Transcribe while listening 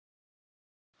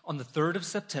On the 3rd of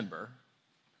September,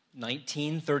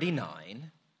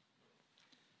 1939,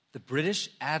 the British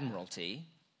Admiralty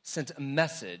sent a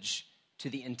message to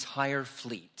the entire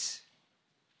fleet.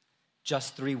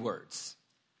 Just 3 words.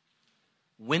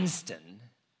 Winston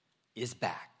is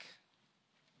back.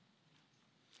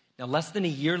 Now, less than a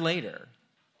year later,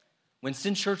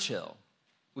 Winston Churchill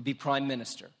would be prime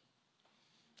minister.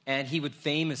 And he would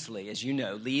famously, as you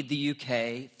know, lead the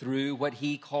UK through what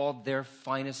he called their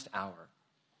finest hour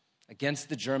against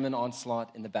the German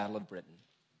onslaught in the Battle of Britain.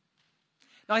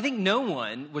 Now, I think no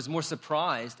one was more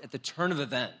surprised at the turn of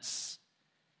events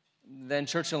than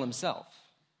Churchill himself.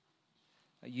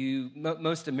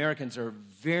 Most Americans are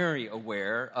very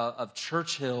aware of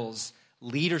Churchill's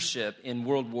leadership in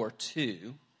World War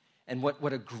II and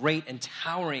what a great and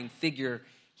towering figure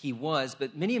he was,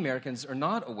 but many Americans are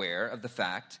not aware of the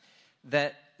fact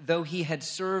that though he had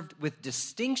served with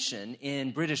distinction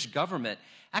in British government,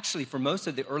 actually for most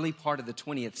of the early part of the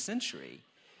 20th century,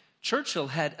 Churchill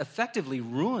had effectively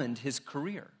ruined his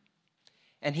career.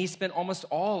 And he spent almost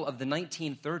all of the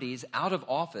 1930s out of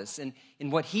office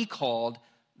in what he called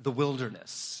the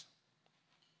wilderness.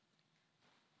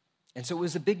 And so it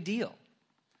was a big deal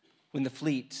when the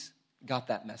fleet got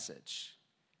that message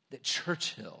that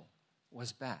Churchill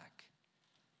was back.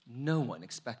 No one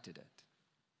expected it.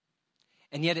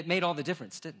 And yet it made all the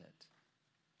difference, didn't it?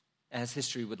 As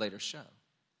history would later show.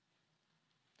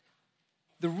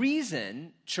 The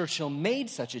reason Churchill made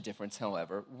such a difference,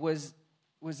 however, was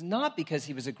not because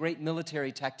he was a great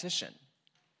military tactician.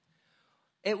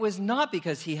 It was not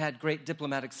because he had great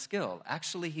diplomatic skill.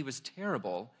 Actually, he was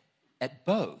terrible at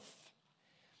both.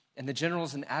 And the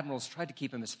generals and admirals tried to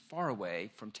keep him as far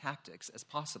away from tactics as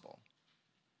possible.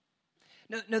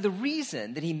 No, the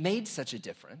reason that he made such a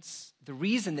difference, the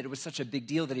reason that it was such a big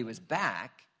deal that he was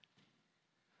back,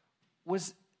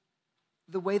 was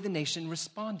the way the nation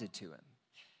responded to him.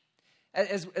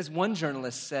 As one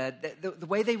journalist said, the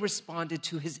way they responded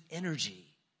to his energy,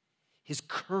 his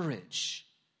courage,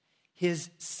 his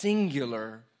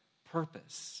singular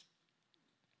purpose.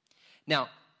 Now,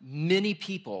 many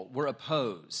people were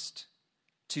opposed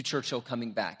to Churchill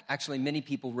coming back. Actually, many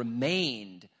people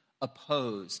remained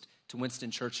opposed to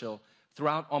Winston Churchill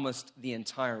throughout almost the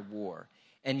entire war.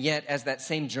 And yet, as that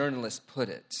same journalist put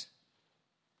it,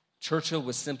 Churchill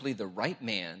was simply the right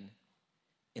man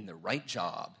in the right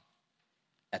job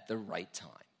at the right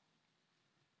time.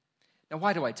 Now,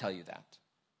 why do I tell you that?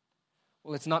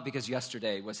 Well, it's not because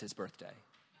yesterday was his birthday,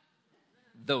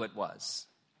 though it was.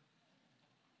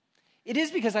 It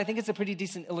is because I think it's a pretty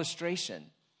decent illustration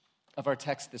of our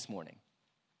text this morning.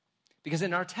 Because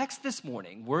in our text this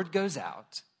morning, word goes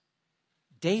out,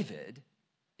 David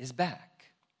is back.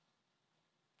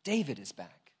 David is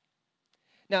back.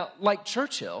 Now, like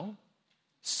Churchill,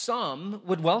 some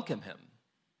would welcome him,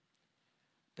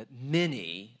 but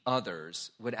many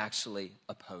others would actually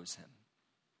oppose him.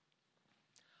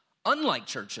 Unlike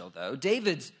Churchill, though,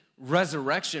 David's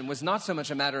resurrection was not so much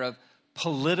a matter of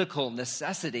political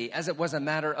necessity as it was a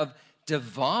matter of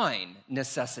divine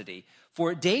necessity.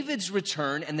 For David's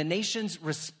return and the nation's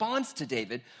response to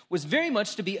David was very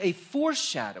much to be a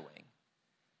foreshadowing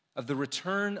of the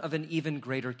return of an even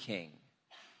greater king,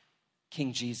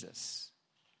 King Jesus,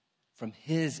 from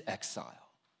his exile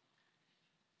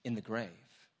in the grave.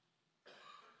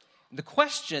 The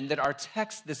question that our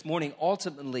text this morning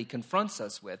ultimately confronts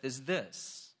us with is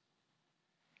this: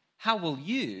 how will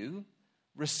you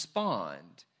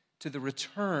respond to the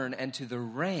return and to the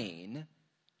reign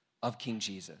of King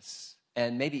Jesus?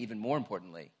 And maybe even more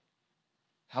importantly,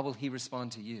 how will he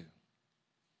respond to you?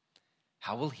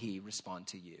 How will he respond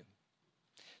to you?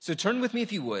 So turn with me,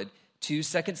 if you would, to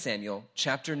 2 Samuel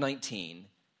chapter 19,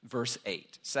 verse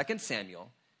 8. 2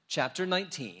 Samuel chapter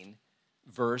 19,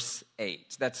 verse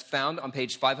 8. That's found on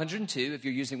page 502 if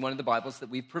you're using one of the Bibles that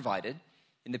we've provided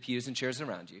in the pews and chairs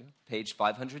around you. Page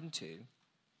 502.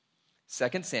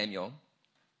 2 Samuel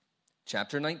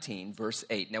chapter 19, verse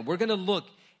 8. Now, we're going to look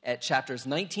at chapters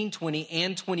 19, 20,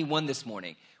 and 21 this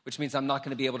morning, which means I'm not going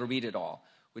to be able to read it all,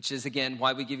 which is, again,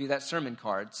 why we give you that sermon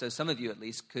card, so some of you at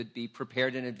least could be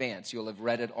prepared in advance. You'll have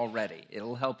read it already.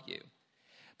 It'll help you.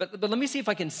 But let me see if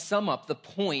I can sum up the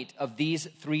point of these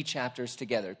 3 chapters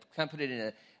together. Kind of put it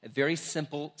in a very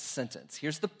simple sentence.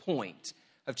 Here's the point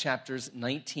of chapters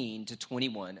 19 to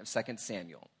 21 of 2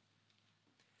 Samuel.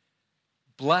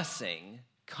 Blessing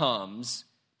comes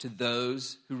to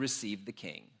those who receive the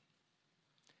king.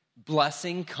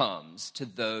 Blessing comes to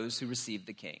those who receive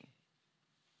the king.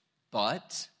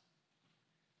 But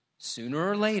sooner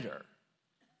or later,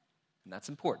 and that's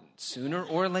important, sooner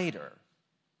or later,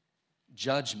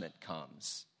 judgment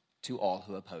comes to all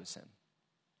who oppose him.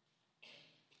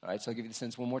 All right, so I'll give you the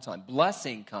sentence one more time.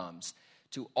 Blessing comes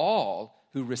to all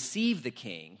who receive the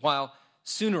king, while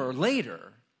sooner or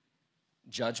later,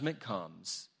 judgment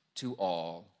comes to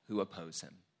all who oppose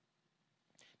him.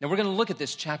 Now, we're going to look at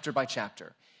this chapter by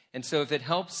chapter. And so if it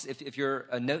helps, if you're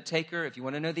a note taker, if you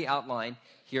want to know the outline,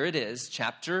 here it is,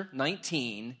 chapter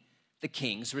 19, the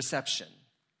king's reception.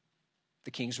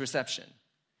 The king's reception.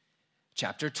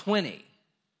 Chapter 20,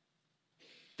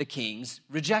 the king's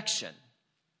rejection.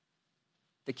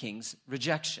 The king's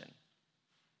rejection.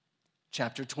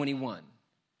 Chapter 21,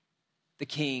 the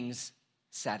king's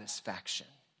satisfaction.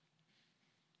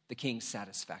 The king's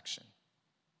satisfaction.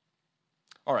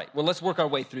 All right, well, let's work our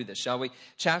way through this, shall we?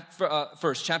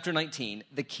 First, chapter 19,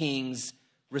 the king's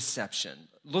reception.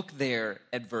 Look there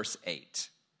at verse 8.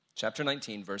 Chapter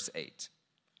 19, verse 8.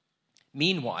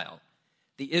 Meanwhile,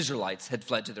 the Israelites had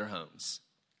fled to their homes.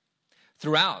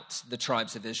 Throughout the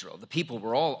tribes of Israel, the people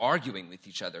were all arguing with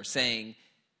each other, saying,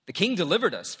 "The king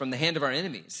delivered us from the hand of our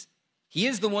enemies. He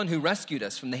is the one who rescued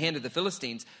us from the hand of the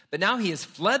Philistines, but now he has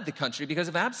fled the country because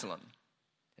of Absalom.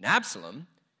 And Absalom,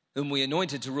 whom we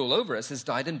anointed to rule over us, has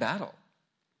died in battle.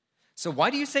 So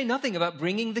why do you say nothing about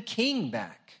bringing the king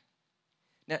back?"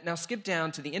 Now skip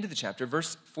down to the end of the chapter,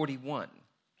 verse 41.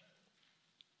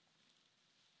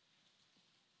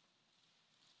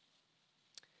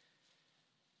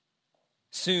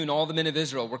 Soon all the men of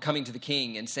Israel were coming to the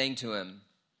king and saying to him,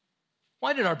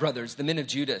 "Why did our brothers, the men of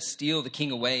Judah, steal the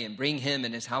king away and bring him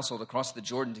and his household across the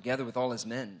Jordan together with all his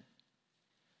men?"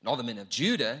 And all the men of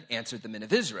Judah answered the men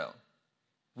of Israel,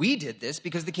 "We did this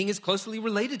because the king is closely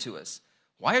related to us.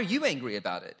 Why are you angry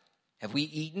about it? Have we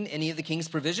eaten any of the king's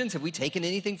provisions? Have we taken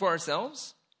anything for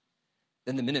ourselves?"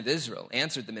 Then the men of Israel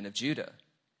answered the men of Judah,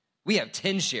 "We have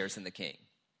 10 shares in the king.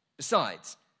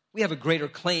 Besides, we have a greater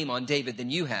claim on David than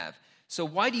you have. So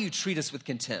why do you treat us with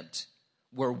contempt?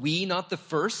 Were we not the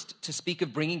first to speak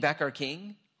of bringing back our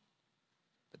king?"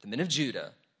 But the men of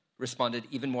Judah responded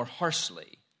even more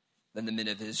harshly than the men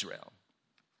of Israel.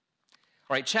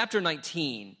 All right, chapter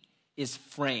 19 is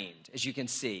framed, as you can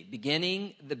see,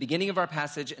 the beginning of our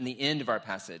passage and the end of our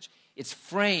passage. It's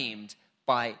framed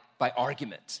by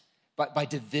argument, by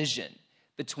division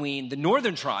between the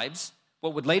northern tribes,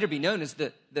 what would later be known as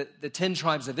the 10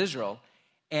 tribes of Israel,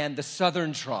 and the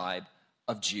southern tribe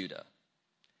of Judah.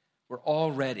 We're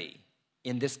already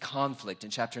in this conflict in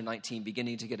chapter 19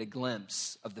 beginning to get a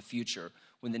glimpse of the future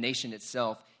when the nation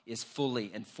itself is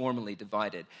fully and formally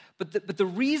divided. But the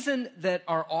reason that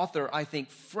our author, I think,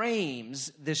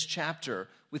 frames this chapter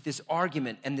with this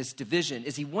argument and this division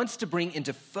is he wants to bring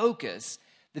into focus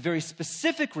the very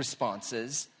specific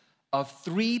responses of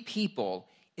 3 people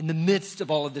in the midst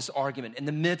of all of this argument, in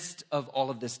the midst of all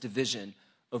of this division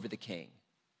over the king.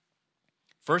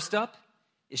 First up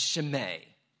is Shimei.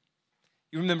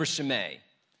 You remember Shimei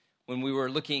when we were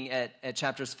looking at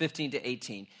chapters 15 to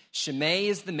 18. Shimei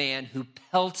is the man who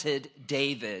pelted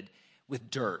David with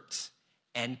dirt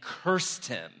and cursed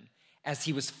him as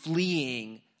he was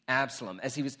fleeing Absalom,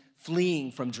 as he was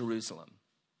fleeing from Jerusalem.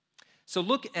 So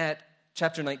look at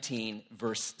chapter 19,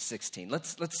 verse 16.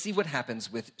 Let's see what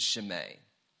happens with Shimei.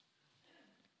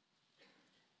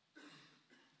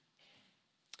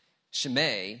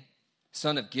 Shimei,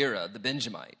 son of Gera, the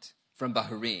Benjamite, from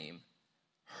Bahurim,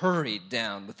 hurried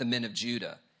down with the men of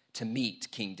Judah to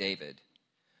meet King David.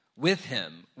 With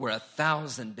him were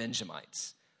 1,000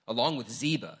 Benjamites, along with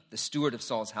Ziba, the steward of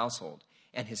Saul's household,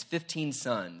 and his 15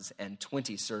 sons and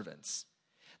 20 servants.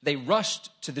 They rushed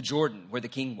to the Jordan where the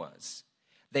king was.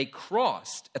 They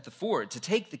crossed at the ford to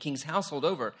take the king's household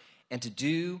over and to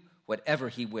do whatever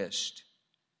he wished.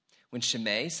 When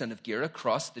Shimei, son of Gera,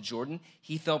 crossed the Jordan,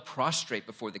 he fell prostrate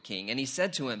before the king, and he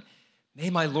said to him, "May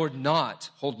my lord not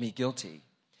hold me guilty.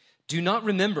 Do not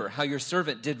remember how your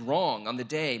servant did wrong on the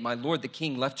day my lord the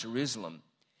king left Jerusalem.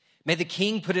 May the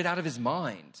king put it out of his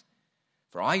mind.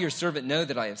 For I, your servant, know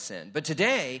that I have sinned. But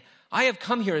today I have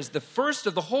come here as the first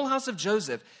of the whole house of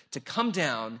Joseph to come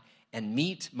down and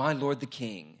meet my lord the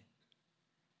king."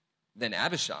 Then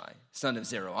Abishai, son of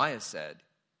Zeruiah, said,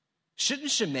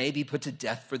 "Shouldn't Shimei be put to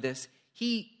death for this?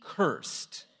 He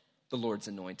cursed the Lord's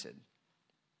anointed."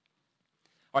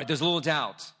 All right, there's a little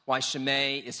doubt why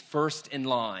Shimei is first in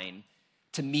line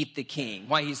to meet the king,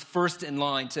 why he's first in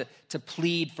line to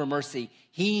plead for mercy.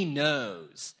 He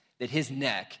knows that his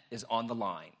neck is on the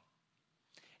line.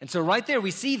 And so right there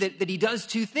we see that he does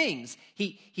 2 things.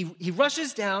 He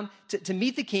rushes down to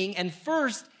meet the king, and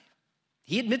first,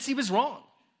 he admits he was wrong.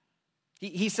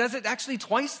 He says it actually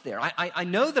twice there. I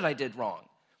know that I did wrong.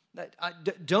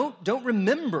 Don't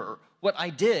remember what I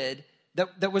did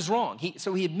that was wrong.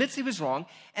 So he admits he was wrong.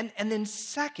 And then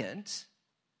second,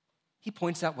 he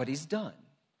points out what he's done.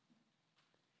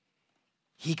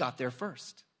 he got there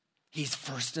first. He's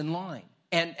first in line.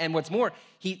 And what's more,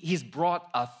 he's brought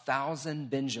 1,000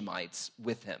 Benjamites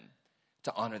with him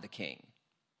to honor the king,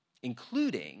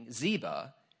 including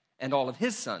Ziba and all of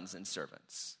his sons and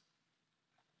servants.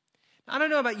 Now, I don't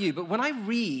know about you, but when I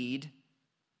read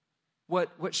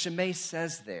what Shimei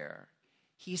says there,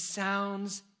 he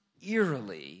sounds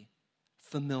eerily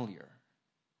familiar.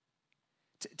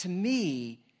 To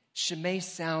me, Shimei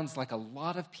sounds like a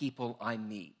lot of people I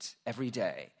meet every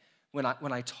day when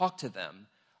I talk to them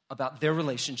about their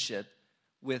relationship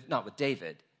with, not with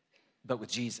David, but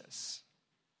with Jesus.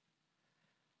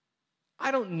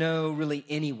 I don't know really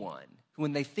anyone who,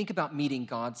 when they think about meeting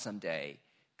God someday,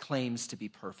 claims to be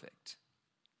perfect.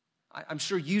 I'm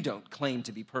sure you don't claim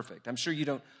to be perfect. I'm sure you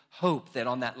don't hope that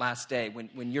on that last day,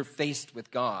 when you're faced with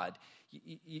God,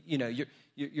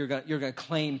 you're going to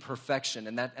claim perfection,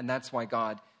 and that's why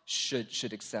God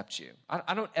should accept you.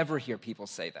 I don't ever hear people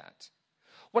say that.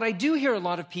 What I do hear a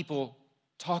lot of people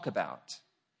talk about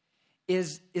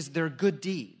is their good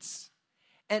deeds,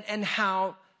 and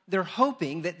how they're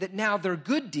hoping that now their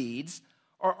good deeds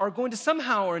are going to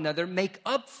somehow or another make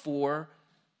up for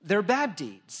their bad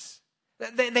deeds.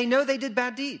 They know they did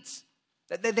bad deeds.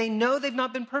 They know they've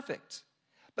not been perfect.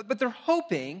 But they're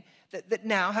hoping that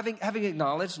now, having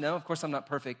acknowledged, no, of course I'm not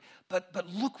perfect, but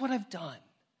look what I've done.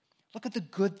 Look at the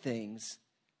good things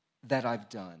that I've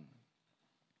done.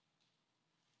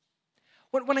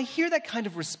 When I hear that kind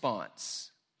of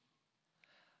response,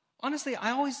 honestly,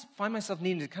 I always find myself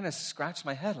needing to kind of scratch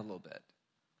my head a little bit.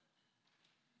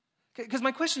 Because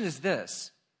my question is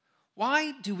this: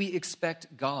 why do we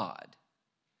expect God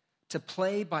to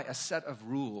play by a set of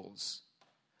rules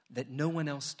that no one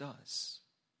else does?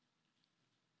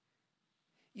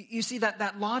 You see,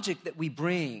 that logic that we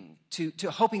bring to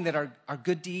hoping that our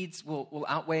good deeds will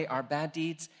outweigh our bad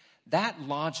deeds, that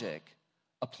logic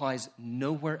applies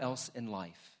nowhere else in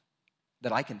life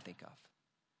that I can think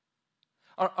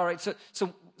of. All right,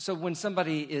 so when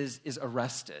somebody is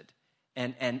arrested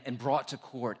and brought to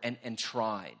court and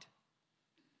tried,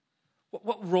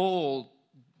 what role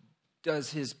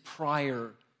does his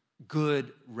prior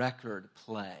good record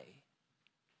play?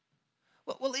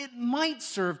 Well, it might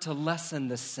serve to lessen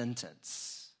the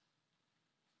sentence,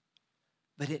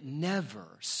 but it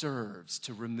never serves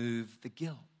to remove the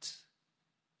guilt.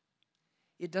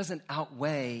 It doesn't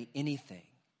outweigh anything.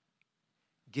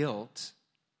 Guilt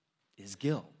is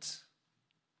guilt,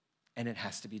 and it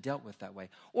has to be dealt with that way.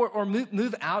 Or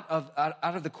move out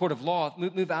of the court of law,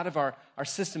 move out of our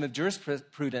system of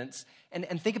jurisprudence,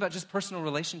 and think about just personal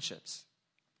relationships.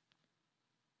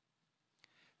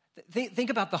 Think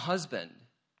about the husband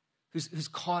who's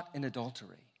caught in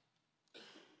adultery.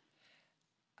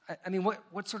 I mean,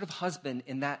 what sort of husband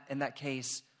in that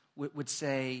case would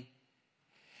say,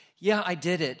 yeah, I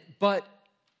did it, but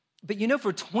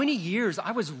for 20 years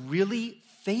I was really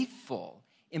faithful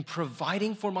in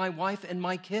providing for my wife and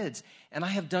my kids, and I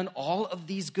have done all of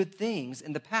these good things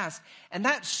in the past, and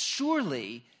that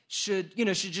surely should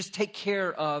just take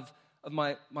care of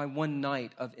my one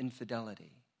night of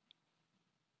infidelity.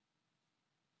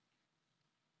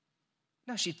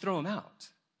 No, she'd throw him out,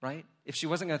 right? If she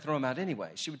wasn't going to throw him out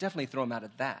anyway, she would definitely throw him out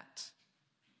of that.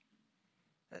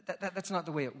 That's not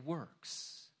the way it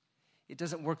works. It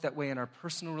doesn't work that way in our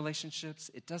personal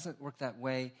relationships. It doesn't work that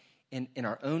way in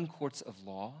our own courts of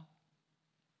law.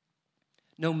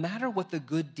 No matter what the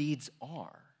good deeds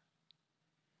are,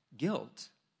 guilt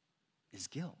is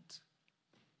guilt.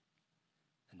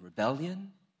 And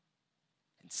rebellion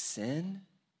and sin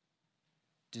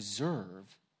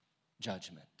deserve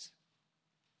judgment.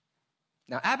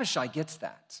 Now, Abishai gets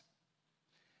that.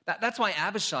 That's why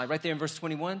Abishai, right there in verse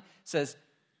 21, says,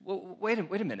 well, wait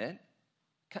a minute.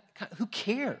 Who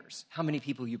cares how many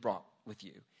people you brought with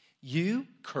you? You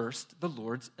cursed the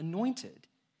Lord's anointed.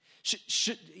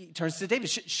 He turns to David.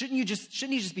 Shouldn't he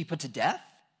just be put to death?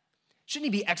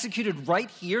 Shouldn't he be executed right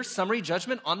here, summary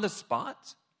judgment on the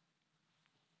spot?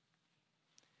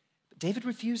 But David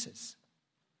refuses.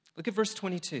 Look at verse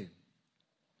 22.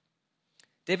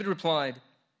 David replied,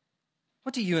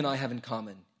 "What do you and I have in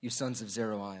common, you sons of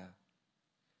Zeruiah?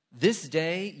 This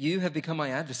day you have become my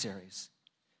adversaries.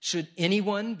 Should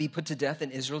anyone be put to death in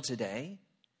Israel today?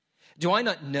 Do I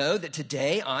not know that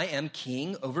today I am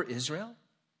king over Israel?"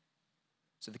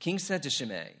 So the king said to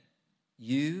Shimei,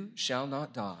 "You shall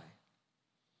not die."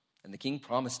 And the king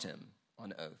promised him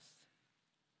on oath.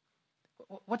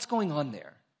 What's going on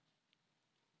there?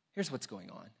 Here's what's going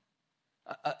on.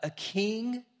 A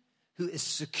king who is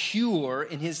secure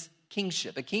in his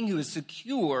kingship, a king who is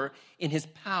secure in his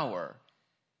power,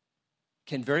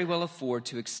 can very well afford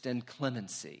to extend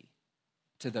clemency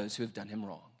to those who have done him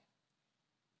wrong.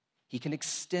 He can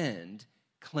extend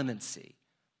clemency,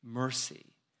 mercy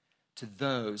to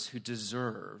those who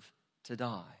deserve to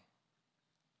die.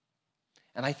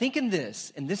 And I think in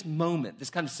this moment, this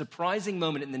kind of surprising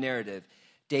moment in the narrative,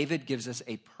 David gives us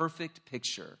a perfect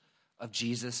picture of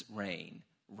Jesus' reign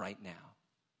right now.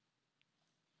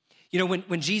 You know,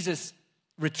 when Jesus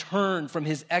returned from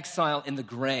his exile in the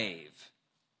grave,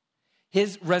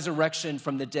 his resurrection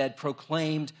from the dead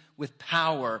proclaimed with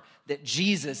power that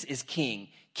Jesus is king,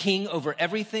 king over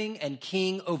everything and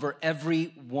king over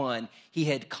everyone. He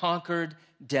had conquered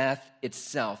death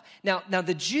itself. Now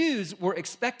the Jews were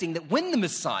expecting that when the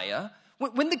Messiah,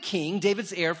 when the king,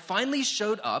 David's heir, finally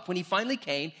showed up, when he finally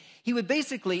came, he would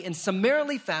basically, in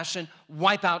summarily fashion,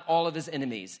 wipe out all of his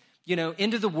enemies. You know,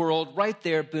 into the world, right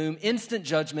there, boom, instant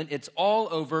judgment. It's all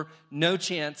over, no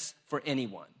chance for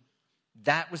anyone.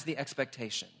 That was the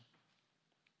expectation.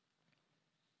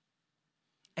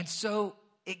 And so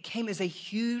it came as a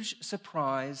huge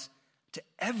surprise to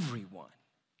everyone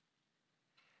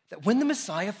that when the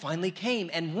Messiah finally came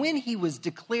and when he was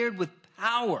declared with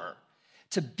power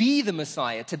to be the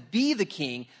Messiah, to be the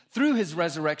king through his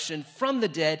resurrection from the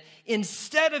dead,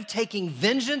 instead of taking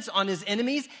vengeance on his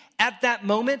enemies at that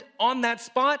moment, on that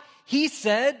spot, he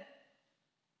said,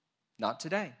 "Not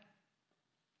today.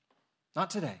 Not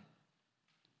today.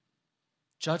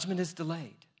 Judgment is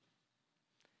delayed.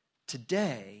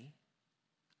 Today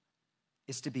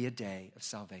is to be a day of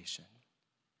salvation.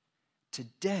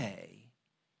 Today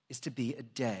is to be a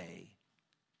day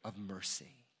of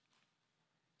mercy.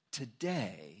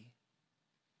 Today,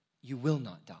 you will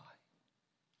not die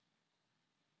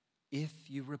if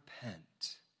you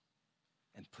repent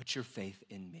and put your faith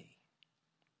in me."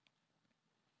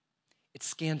 It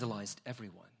scandalized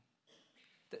everyone.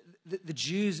 The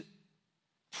Jews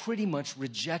pretty much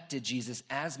rejected Jesus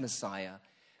as Messiah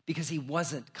because he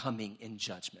wasn't coming in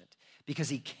judgment, because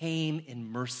he came in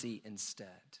mercy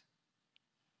instead.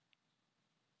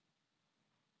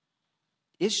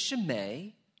 Is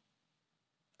Shimei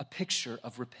a picture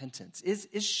of repentance?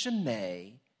 Is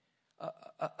Shimei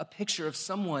a picture of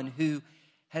someone who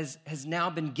has now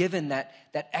been given that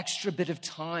extra bit of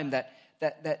time,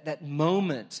 that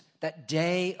moment, that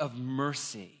day of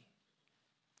mercy?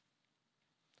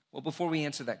 Well, before we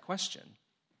answer that question,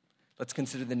 let's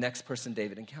consider the next person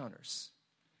David encounters,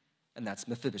 and that's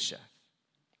Mephibosheth.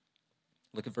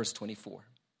 Look at verse 24.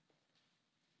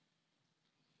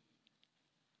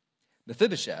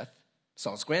 Mephibosheth,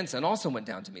 Saul's grandson, also went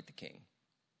down to meet the king.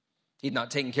 He had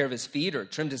not taken care of his feet or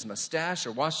trimmed his mustache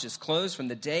or washed his clothes from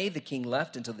the day the king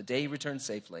left until the day he returned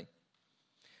safely.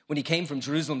 When he came from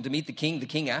Jerusalem to meet the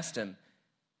king asked him,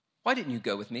 "Why didn't you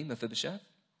go with me, Mephibosheth?"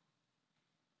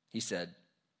 He said,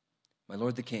 "My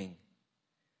lord the king,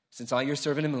 since I, your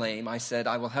servant, am lame, I said,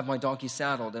 I will have my donkey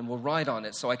saddled and will ride on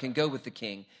it so I can go with the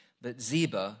king. But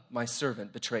Ziba, my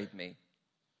servant, betrayed me,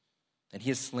 and he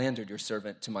has slandered your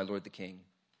servant to my lord the king.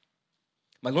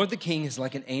 My lord the king is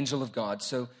like an angel of God,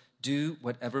 so do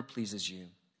whatever pleases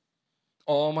you.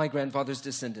 All my grandfather's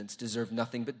descendants deserve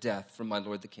nothing but death from my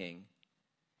lord the king.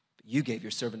 But you gave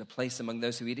your servant a place among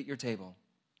those who eat at your table.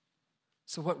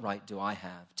 So what right do I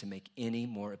have to make any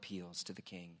more appeals to the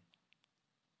king?"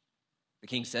 The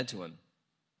king said to him,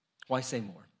 "Why say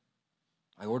more?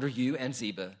 I order you and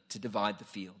Ziba to divide the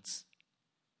fields."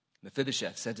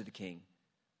 Mephibosheth said to the king,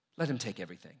 "Let him take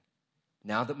everything,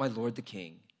 now that my lord the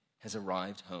king has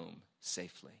arrived home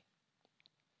safely."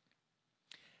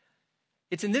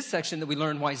 It's in this section that we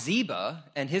learn why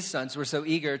Ziba and his sons were so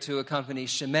eager to accompany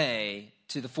Shimei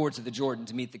to the fords of the Jordan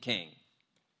to meet the king.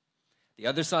 The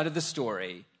other side of the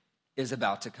story is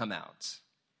about to come out,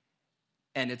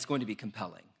 and it's going to be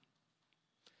compelling.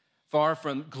 Far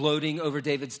from gloating over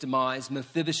David's demise,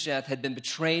 Mephibosheth had been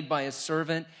betrayed by his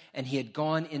servant, and he had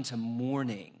gone into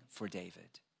mourning for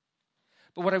David.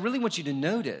 But what I really want you to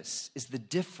notice is the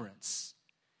difference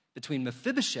between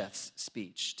Mephibosheth's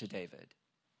speech to David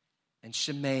and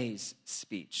Shimei's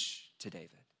speech to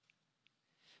David.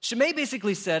 Shimei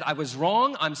basically said, "I was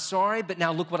wrong, I'm sorry, but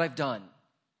now look what I've done."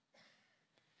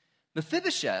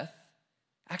 Mephibosheth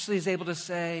actually is able to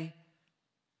say,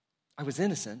 "I was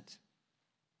innocent,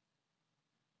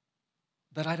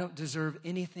 but I don't deserve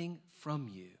anything from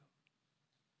you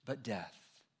but death.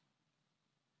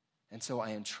 And so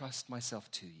I entrust myself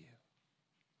to you."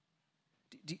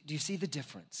 Do you see the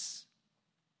difference?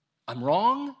 I'm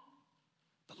wrong,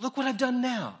 but look what I've done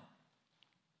now.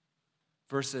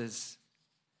 Versus,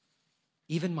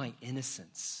 even my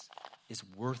innocence is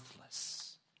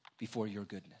worthless before your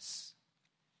goodness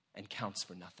and counts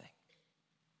for nothing.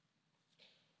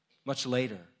 Much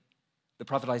later, the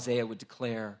prophet Isaiah would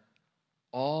declare,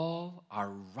 "All our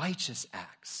righteous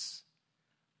acts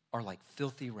are like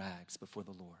filthy rags before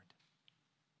the Lord.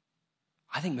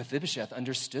 I think Mephibosheth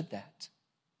understood that.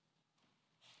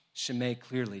 Shimei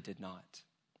clearly did not.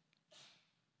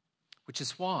 Which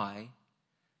is why,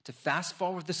 to fast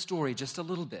forward the story just a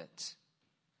little bit,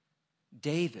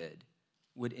 David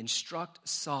would instruct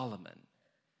Solomon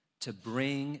to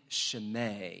bring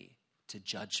Shimei to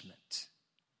judgment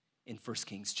in 1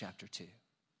 Kings chapter 2.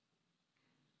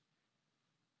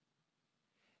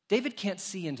 David can't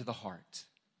see into the heart.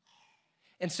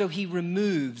 And so he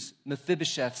removes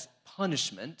Mephibosheth's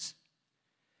punishment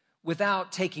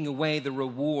without taking away the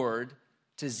reward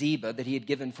to Ziba that he had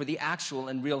given for the actual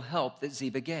and real help that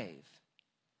Ziba gave.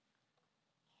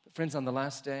 But friends, on the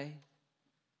last day,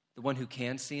 the one who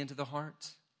can see into the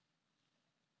heart,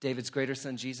 David's greater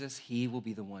son Jesus, he will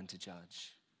be the one to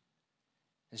judge.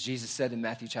 As Jesus said in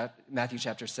Matthew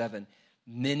chapter 7,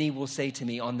 many will say to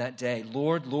me on that day,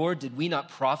 Lord, Lord, did we not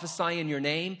prophesy in your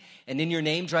name, and in your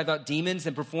name drive out demons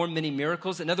and perform many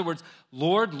miracles? In other words,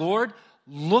 Lord, Lord,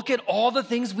 look at all the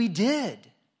things we did.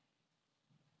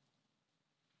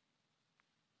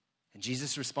 And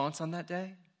Jesus' response on that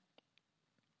day?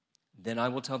 Then I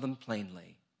will tell them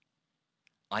plainly,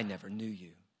 I never knew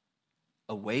you.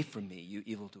 Away from me, you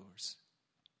evildoers.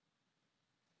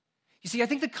 You see, I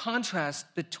think the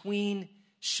contrast between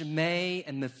Shimei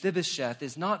and Mephibosheth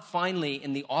is not finally,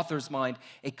 in the author's mind,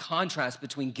 a contrast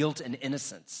between guilt and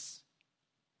innocence.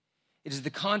 It is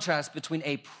the contrast between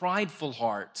a prideful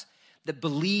heart that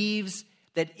believes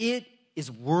that it is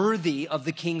worthy of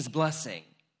the king's blessing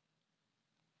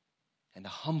and a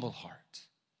humble heart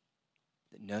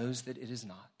that knows that it is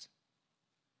not.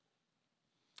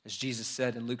 As Jesus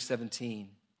said in Luke 17,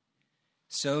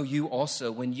 so you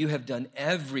also, when you have done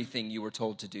everything you were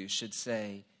told to do, should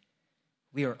say,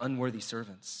 we are unworthy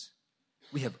servants.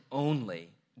 We have only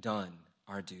done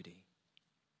our duty.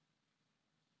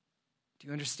 Do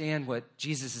you understand what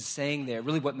Jesus is saying there?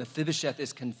 Really what Mephibosheth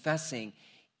is confessing,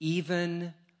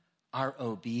 even our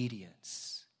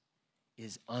obedience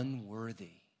is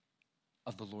unworthy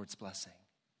of the Lord's blessing.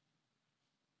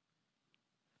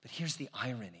 But here's the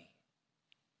irony.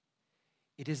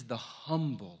 It is the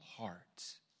humble heart,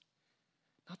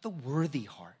 not the worthy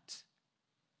heart,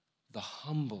 the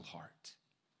humble heart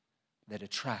that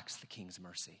attracts the king's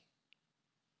mercy.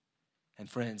 And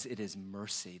friends, it is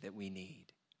mercy that we need.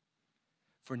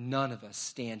 For none of us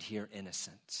stand here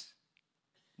innocent,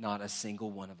 not a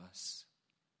single one of us.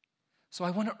 So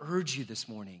I want to urge you this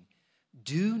morning,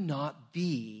 do not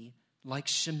be like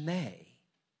Shimei.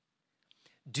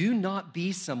 Do not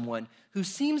be someone who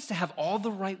seems to have all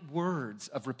the right words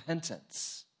of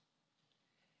repentance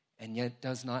and yet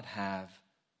does not have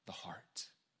the heart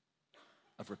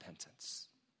of repentance.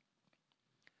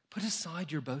 Put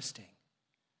aside your boasting.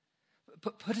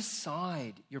 Put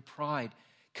aside your pride.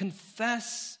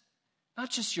 Confess not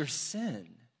just your sin,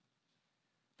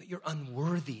 but your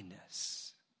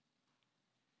unworthiness.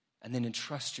 And then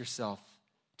entrust yourself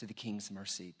to the king's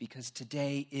mercy, because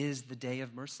today is the day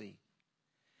of mercy.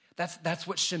 That's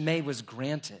what Shimei was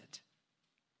granted.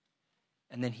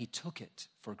 And then he took it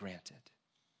for granted.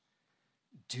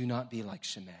 Do not be like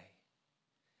Shimei.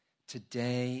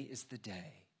 Today is the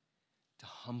day to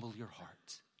humble your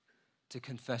heart, to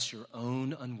confess your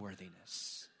own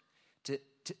unworthiness,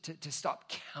 to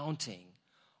stop counting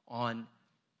on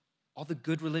all the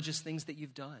good religious things that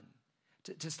you've done,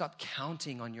 to stop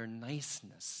counting on your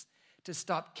niceness, to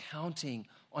stop counting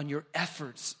on your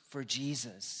efforts for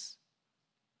Jesus,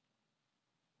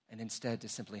 and instead to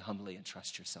simply humbly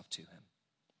entrust yourself to him.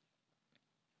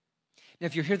 Now,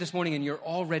 if you're here this morning and you're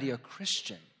already a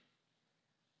Christian,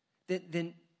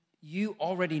 then you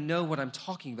already know what I'm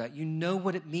talking about. You know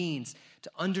what it means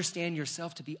to understand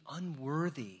yourself to be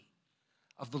unworthy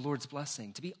of the Lord's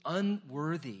blessing, to be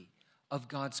unworthy of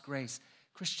God's grace.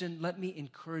 Christian, let me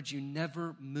encourage you,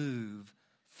 never move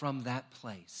from that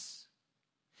place.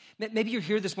 Maybe you're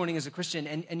here this morning as a Christian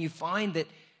and you find that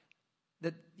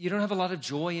you don't have a lot of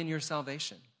joy in your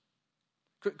salvation.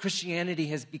 Christianity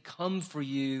has become for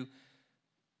you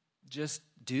just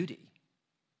duty,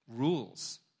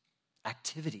 rules,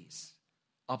 activities,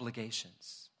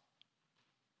 obligations.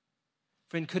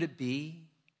 Friend, could it be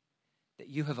that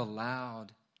you have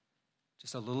allowed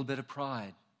just a little bit of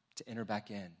pride to enter back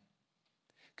in?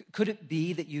 Could it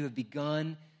be that you have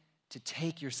begun to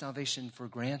take your salvation for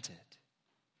granted?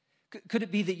 Could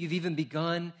it be that you've even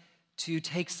begun to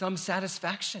take some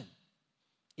satisfaction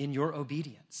in your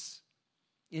obedience,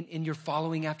 in your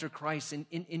following after Christ,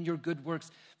 in your good works?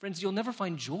 Friends, you'll never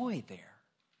find joy there.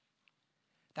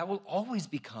 That will always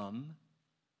become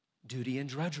duty and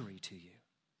drudgery to you.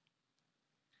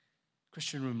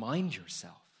 Christian, remind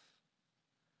yourself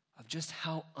of just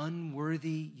how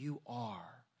unworthy you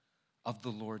are of the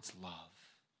Lord's love.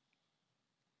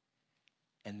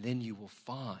 And then you will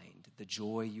find the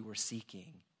joy you were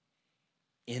seeking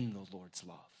in the Lord's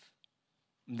love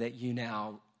that you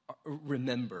now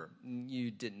remember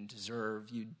you didn't deserve,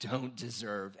 you don't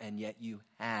deserve, and yet you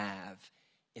have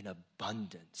in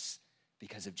abundance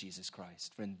because of Jesus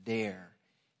Christ. Friend, there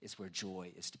is where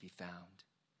joy is to be found,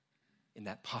 in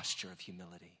that posture of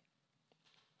humility.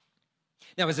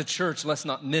 Now, as a church, let's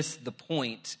not miss the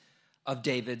point of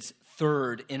David's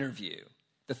third interview,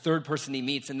 the third person he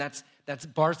meets, and that's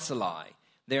Barzillai,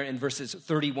 there in verses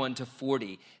 31 to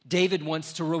 40. David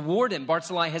wants to reward him.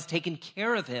 Barzillai has taken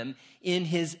care of him in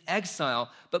his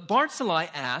exile. But Barzillai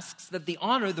asks that the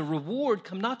honor, the reward,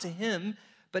 come not to him,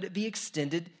 but it be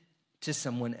extended to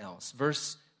someone else.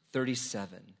 Verse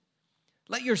 37,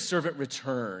 let your servant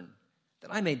return,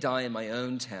 that I may die in my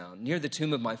own town, near the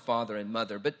tomb of my father and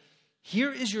mother. But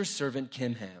here is your servant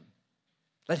Kimham.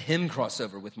 Let him cross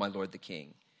over with my lord the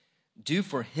king. Do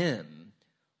for him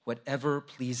whatever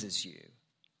pleases you.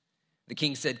 The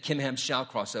king said, Kimham shall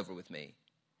cross over with me,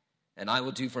 and I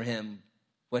will do for him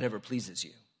whatever pleases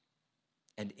you.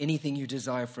 And anything you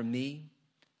desire from me,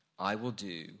 I will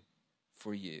do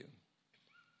for you.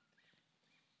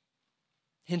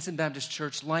 Hinson Baptist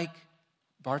Church, like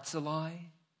Barzillai,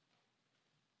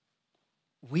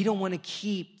 we don't want to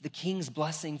keep the king's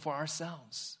blessing for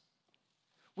ourselves.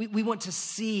 We want to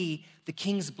see the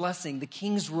king's blessing, the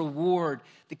king's reward,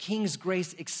 the king's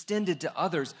grace extended to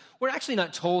others. We're actually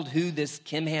not told who this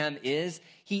Kimham is.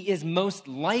 He is most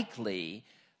likely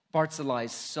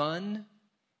Barzillai's son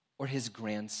or his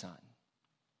grandson.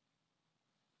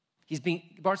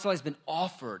 Barzillai's been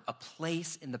offered a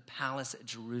place in the palace at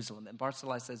Jerusalem, and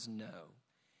Barzillai says, no,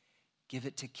 give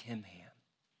it to Kimham.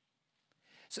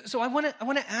 So I want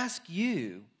to ask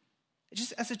you,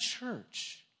 just as a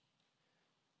church,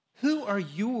 who are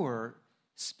your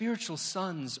spiritual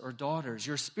sons or daughters,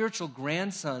 your spiritual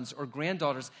grandsons or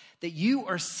granddaughters that you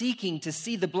are seeking to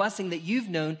see the blessing that you've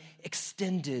known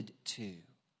extended to?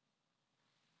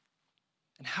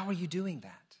 And how are you doing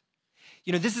that?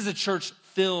 You know, this is a church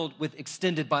filled with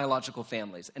extended biological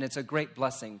families, and it's a great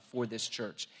blessing for this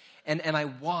church. And I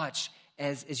watch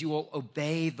as you all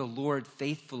obey the Lord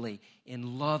faithfully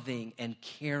in loving and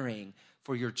caring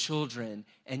for your children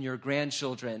and your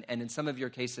grandchildren, and in some of your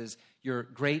cases, your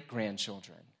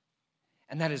great-grandchildren.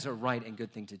 And that is a right and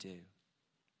good thing to do.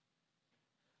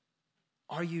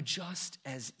 Are you just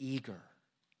as eager,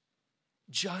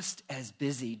 just as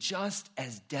busy, just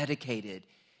as dedicated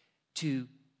to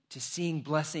seeing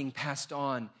blessing passed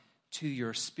on to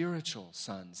your spiritual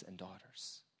sons and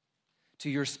daughters, to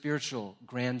your spiritual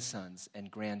grandsons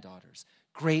and granddaughters,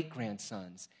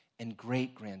 great-grandsons and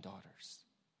great-granddaughters?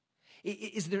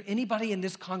 Is there anybody in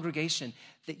this congregation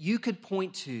that you could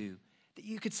point to, that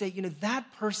you could say, you know,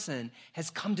 that person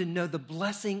has come to know the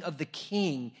blessing of the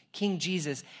King, King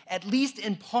Jesus, at least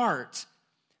in part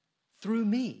through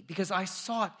me, because I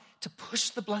sought to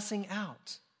push the blessing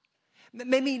out?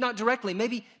 Maybe not directly.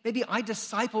 Maybe I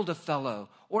discipled a fellow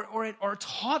or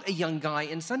taught a young guy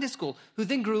in Sunday school who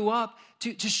then grew up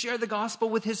to share the gospel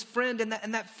with his friend, and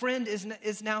that friend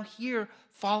is now here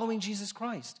following Jesus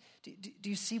Christ. Do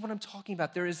you see what I'm talking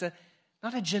about? There is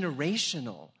not a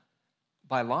generational,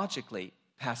 biologically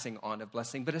passing on of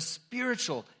blessing, but a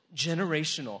spiritual,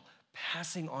 generational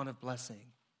passing on of blessing.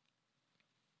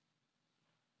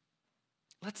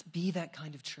 Let's be that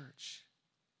kind of church.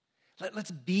 Let's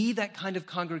be that kind of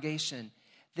congregation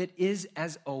that is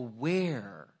as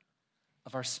aware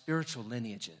of our spiritual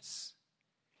lineages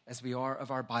as we are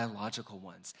of our biological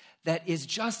ones, that is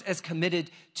just as committed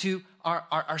to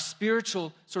our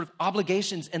spiritual sort of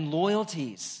obligations and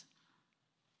loyalties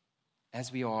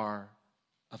as we are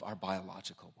of our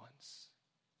biological ones.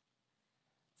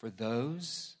 For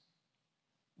those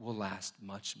will last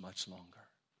much, much longer.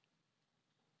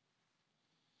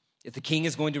 If the King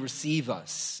is going to receive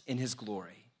us in his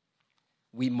glory,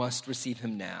 we must receive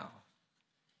him now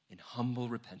in humble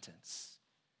repentance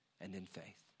and in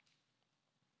faith.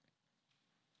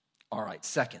 All right,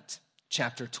 second,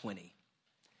 chapter 20,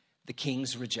 the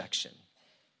king's rejection.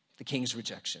 The king's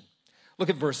rejection. Look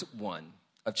at verse 1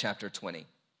 of chapter 20.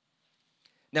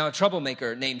 Now a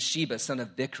troublemaker named Sheba, son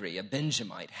of Bichri, a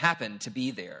Benjamite, happened to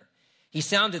be there. He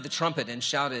sounded the trumpet and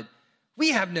shouted, "We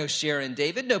have no share in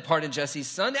David, no part in Jesse's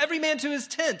son. Every man to his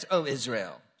tent, O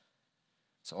Israel."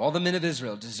 So all the men of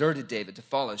Israel deserted David to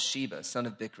follow Sheba, son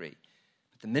of Bichri.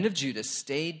 But the men of Judah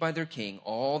stayed by their king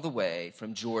all the way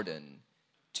from Jordan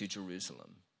to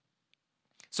Jerusalem.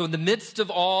 So in the midst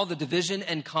of all the division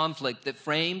and conflict that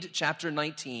framed chapter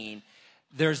 19,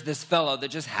 there's this fellow that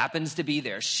just happens to be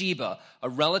there, Sheba, a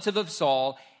relative of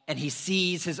Saul, and he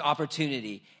sees his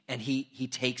opportunity and he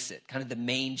takes it, kind of the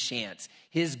main chance.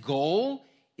 His goal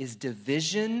is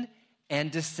division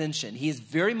and dissension. He is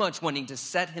very much wanting to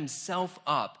set himself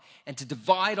up and to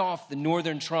divide off the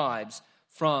northern tribes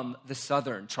from the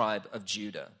southern tribe of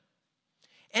Judah.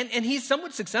 And he's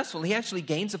somewhat successful. He actually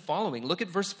gains a following. Look at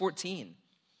verse 14.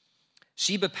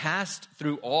 Sheba passed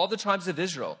through all the tribes of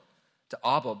Israel to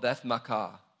Abel Beth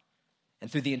Makkah and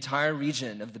through the entire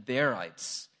region of the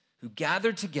Berites, who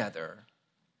gathered together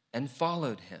and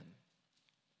followed him.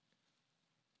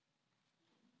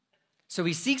 So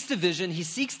he seeks division, he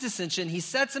seeks dissension, he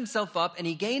sets himself up, and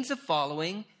he gains a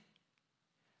following.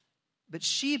 But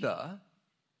Sheba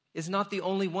is not the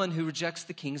only one who rejects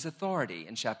the king's authority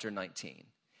in chapter 19.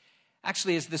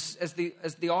 Actually, as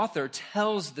the author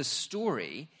tells the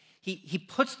story, he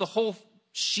puts the whole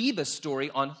Sheba story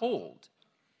on hold,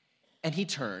 and he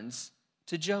turns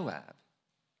to Joab.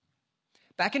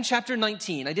 Back in chapter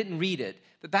 19, I didn't read it,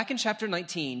 but back in chapter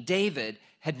 19, David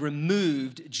had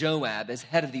removed Joab as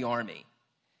head of the army,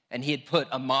 and he had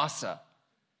put Amasa,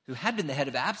 who had been the head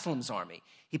of Absalom's army,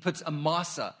 he puts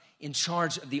Amasa in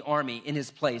charge of the army in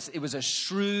his place. It was a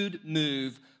shrewd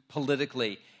move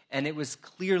politically, and it was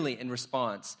clearly in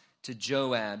response to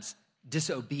Joab's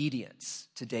disobedience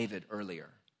to David earlier.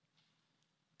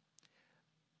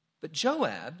 But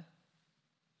Joab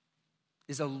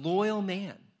is a loyal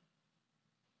man.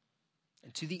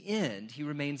 And to the end, he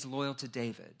remains loyal to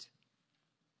David.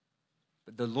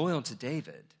 But the loyal to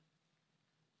David,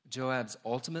 Joab's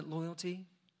ultimate loyalty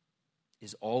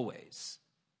is always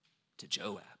to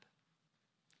Joab.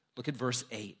 Look at verse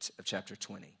 8 of chapter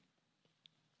 20.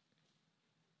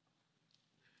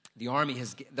 The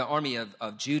army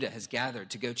of Judah has gathered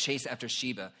to go chase after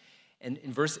Sheba. And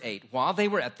in verse 8, while they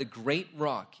were at the great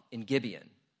rock in Gibeon,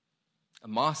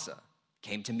 Amasa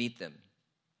came to meet them.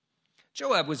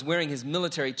 Joab was wearing his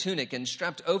military tunic, and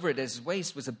strapped over it at his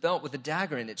waist was a belt with a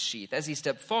dagger in its sheath. As he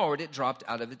stepped forward, it dropped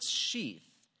out of its sheath.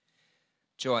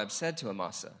 Joab said to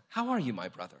Amasa, "How are you, my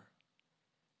brother?"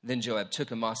 Then Joab took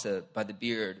Amasa by the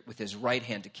beard with his right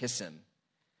hand to kiss him.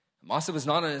 Amasa was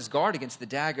not on his guard against the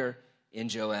dagger in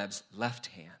Joab's left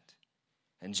hand.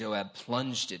 And Joab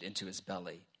plunged it into his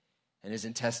belly, and his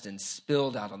intestines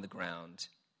spilled out on the ground.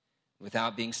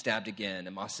 Without being stabbed again,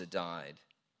 Amasa died.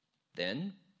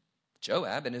 Then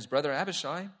Joab and his brother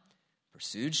Abishai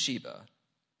pursued Sheba,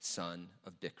 son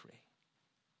of Bichri.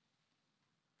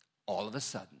 All of a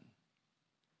sudden,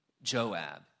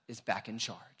 Joab is back in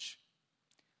charge,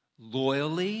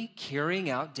 loyally carrying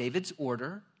out David's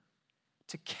order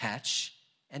to catch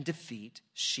and defeat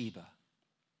Sheba.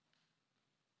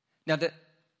 Now, the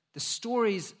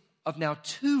stories of now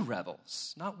two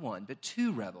rebels, not one, but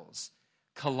two rebels,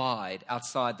 collide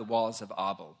outside the walls of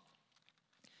Abel.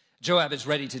 Joab is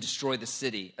ready to destroy the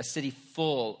city, a city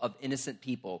full of innocent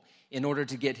people, in order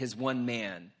to get his one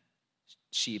man,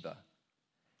 Sheba.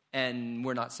 And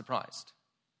we're not surprised.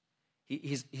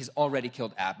 He's already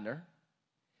killed Abner.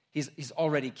 He's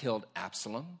already killed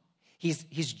Absalom.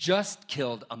 He's just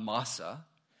killed Amasa.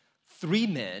 3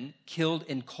 men killed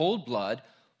in cold blood.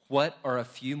 What are a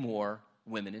few more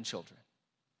women and children?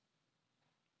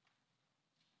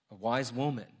 A wise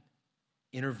woman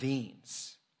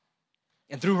intervenes.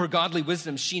 And through her godly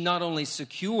wisdom, she not only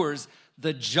secures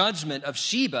the judgment of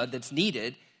Sheba that's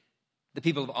needed, the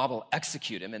people of Abel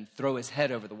execute him and throw his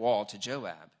head over the wall to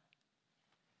Joab,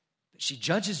 but she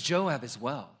judges Joab as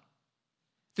well.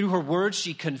 Through her words,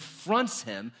 she confronts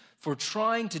him for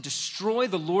trying to destroy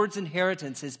the Lord's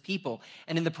inheritance, his people,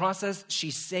 and in the process,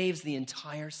 she saves the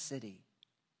entire city.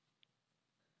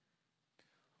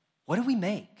 What do we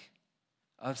make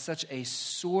of such a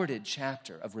sordid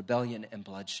chapter of rebellion and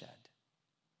bloodshed?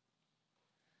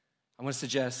 I want to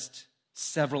suggest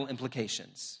several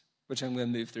implications, which I'm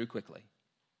going to move through quickly.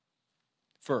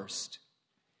 First,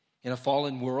 in a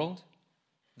fallen world,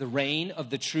 the reign of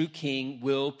the true king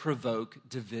will provoke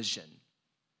division.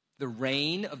 The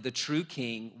reign of the true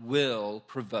king will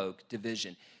provoke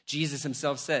division. Jesus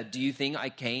himself said, "Do you think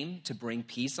I came to bring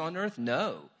peace on earth?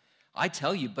 No, I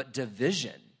tell you, but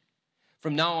division.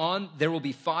 From now on, there will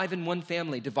be 5 in one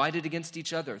family divided against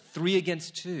each other, 3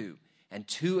 against 2, and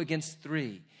 2 against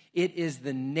 3. It is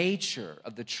the nature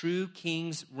of the true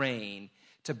king's reign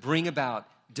to bring about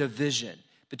division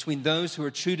between those who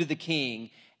are true to the king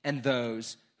and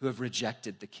those who have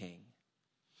rejected the king.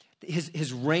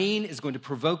 His reign is going to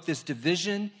provoke this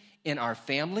division in our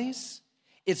families.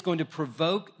 It's going to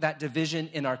provoke that division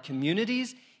in our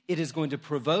communities. It is going to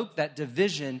provoke that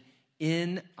division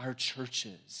in our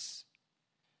churches.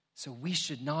 So we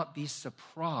should not be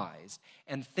surprised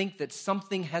and think that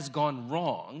something has gone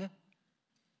wrong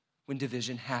when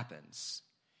division happens,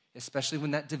 especially when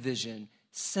that division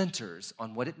centers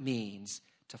on what it means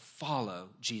to follow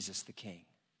Jesus the King.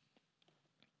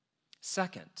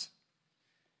 Second,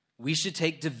 we should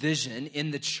take division in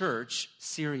the church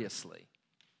seriously,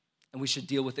 and we should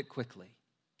deal with it quickly.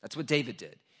 That's what David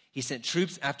did. He sent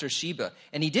troops after Sheba,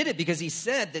 and he did it because he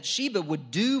said that Sheba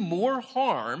would do more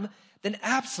harm than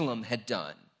Absalom had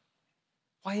done.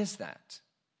 Why is that?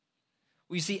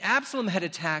 Well, you see, Absalom had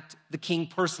attacked the king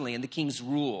personally and the king's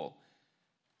rule,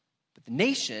 but the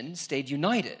nation stayed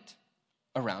united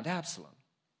around Absalom.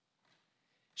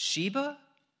 Sheba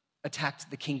attacked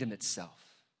the kingdom itself.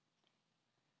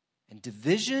 And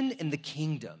division in the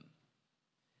kingdom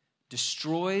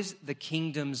destroys the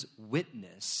kingdom's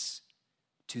witness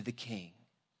to the king.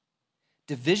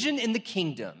 Division in the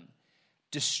kingdom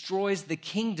destroys the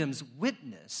kingdom's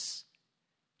witness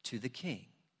to the king.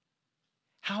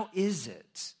 How is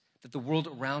it that the world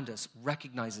around us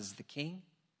recognizes the king?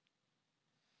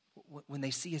 When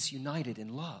they see us united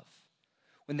in love,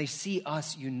 when they see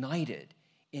us united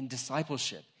in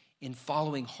discipleship, in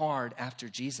following hard after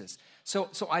Jesus. So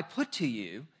I put to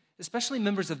you, especially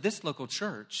members of this local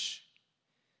church,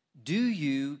 do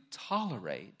you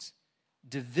tolerate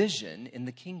division in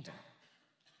the kingdom?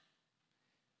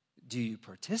 Do you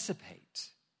participate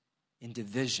in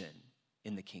division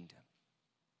in the kingdom?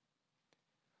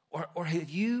 Or have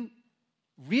you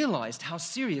realized how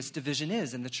serious division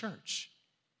is in the church?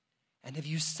 And have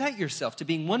you set yourself to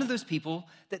being one of those people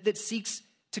that seeks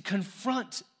to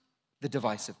confront the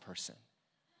divisive person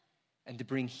and to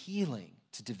bring healing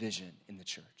to division in the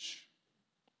church?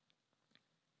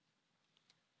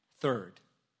 Third,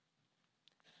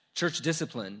 church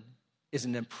discipline is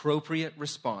an appropriate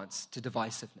response to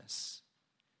divisiveness.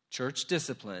 Church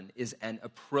discipline is an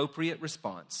appropriate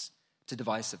response to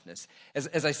divisiveness.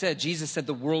 As I said, Jesus said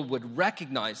the world would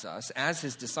recognize us as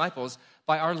his disciples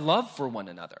by our love for one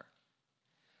another.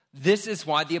 This is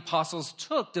why the apostles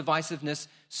took divisiveness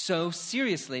so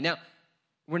seriously. Now,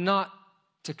 we're not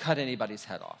to cut anybody's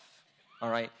head off, all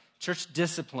right? Church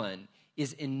discipline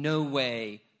is in no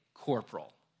way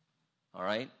corporal, all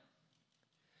right?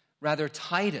 Rather,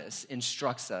 Titus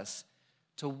instructs us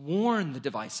to warn the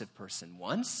divisive person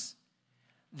once,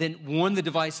 then warn the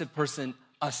divisive person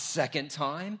a second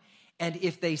time, and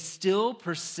if they still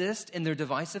persist in their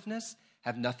divisiveness,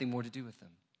 have nothing more to do with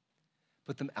them.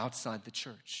 Put them outside the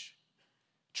church.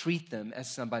 Treat them as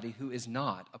somebody who is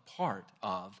not a part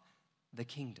of the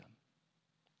kingdom.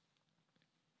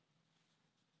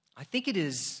 I think it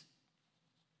is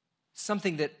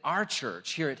something that our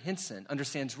church here at Hinson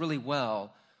understands really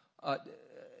well,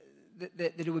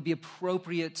 that it would be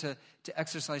appropriate to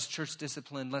exercise church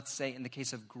discipline, let's say, in the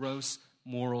case of gross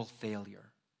moral failure.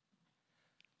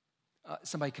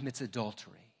 Somebody commits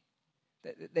adultery.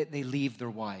 They leave their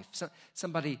wife.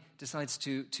 Somebody decides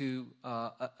to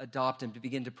adopt and to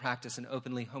begin to practice an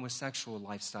openly homosexual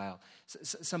lifestyle.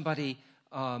 Somebody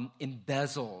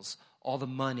embezzles all the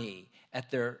money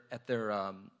at their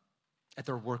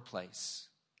workplace.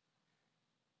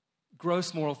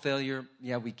 Gross moral failure,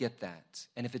 yeah, we get that.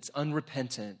 And if it's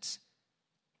unrepentant,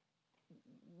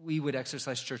 we would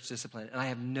exercise church discipline. And I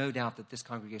have no doubt that this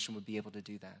congregation would be able to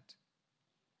do that.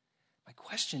 My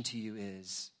question to you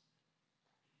is,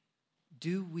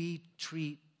 do we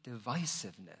treat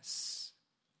divisiveness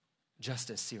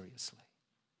just as seriously?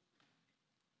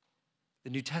 The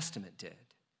New Testament did.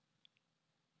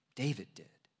 David did.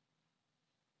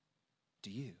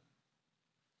 Do you?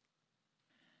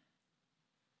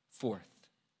 Fourth,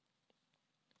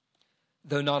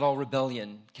 though not all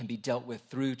rebellion can be dealt with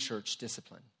through church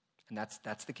discipline, and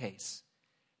that's the case.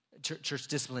 Church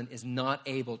discipline is not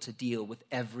able to deal with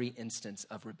every instance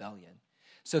of rebellion.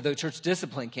 So though church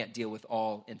discipline can't deal with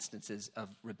all instances of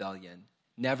rebellion,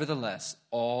 nevertheless,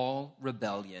 all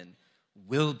rebellion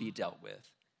will be dealt with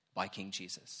by King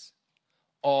Jesus.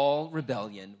 All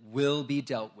rebellion will be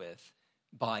dealt with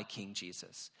by King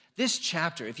Jesus. This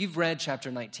chapter, if you've read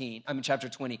chapter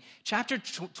 20, chapter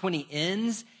 20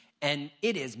 ends and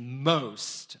it is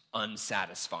most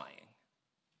unsatisfying.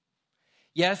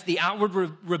 Yes, the outward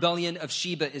rebellion of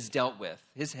Sheba is dealt with.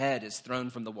 His head is thrown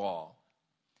from the wall.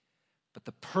 But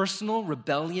the personal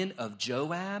rebellion of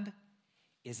Joab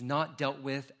is not dealt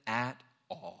with at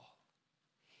all.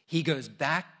 He goes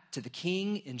back to the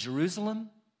king in Jerusalem.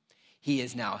 He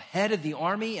is now head of the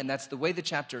army, and that's the way the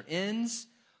chapter ends.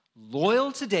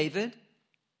 Loyal to David,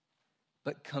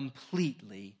 but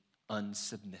completely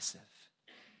unsubmissive.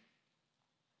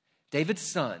 David's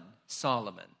son,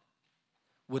 Solomon,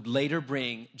 would later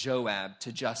bring Joab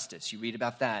to justice. You read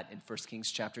about that in 1 Kings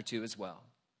chapter 2 as well.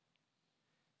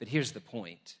 But here's the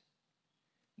point.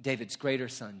 David's greater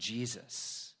son,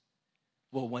 Jesus,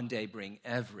 will one day bring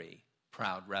every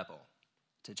proud rebel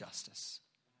to justice.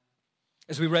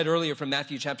 As we read earlier from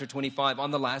Matthew chapter 25,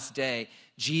 on the last day,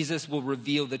 Jesus will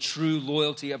reveal the true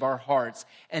loyalty of our hearts,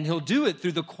 and he'll do it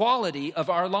through the quality of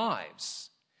our lives.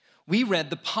 We read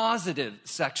the positive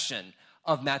section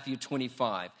of Matthew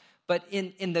 25, but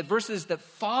in the verses that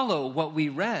follow what we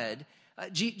read,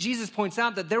 Jesus points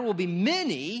out that there will be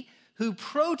many who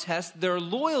protest their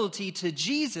loyalty to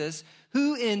Jesus,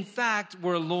 who in fact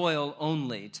were loyal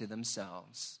only to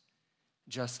themselves,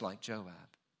 just like Joab.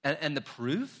 And the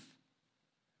proof?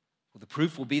 Well, the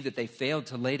proof will be that they failed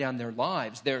to lay down their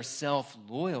lives, their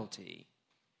self-loyalty,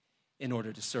 in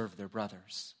order to serve their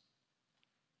brothers.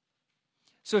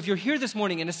 So if you're here this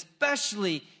morning, and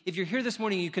especially if you're here this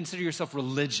morning and you consider yourself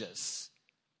religious,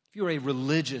 if you're a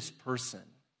religious person,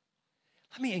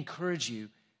 let me encourage you,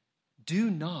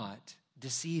 do not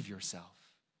deceive yourself.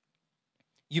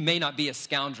 You may not be a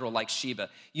scoundrel like Sheba.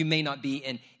 You may not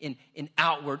be in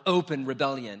outward, open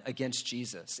rebellion against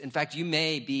Jesus. In fact, you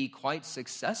may be quite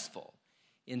successful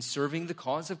in serving the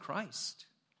cause of Christ.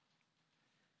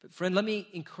 But friend, let me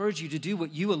encourage you to do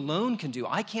what you alone can do.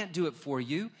 I can't do it for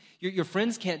you. Your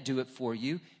friends can't do it for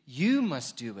you. You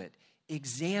must do it.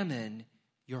 Examine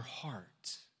your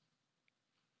heart.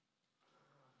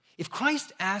 If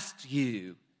Christ asked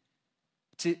you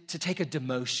to take a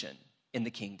demotion in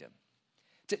the kingdom,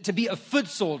 to be a foot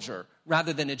soldier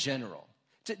rather than a general,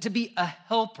 to be a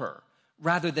helper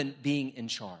rather than being in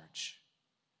charge,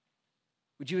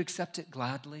 would you accept it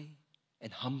gladly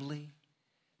and humbly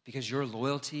because your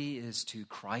loyalty is to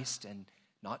Christ and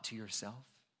not to yourself?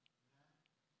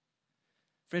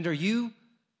 Friend, are you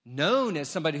known as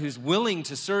somebody who's willing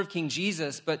to serve King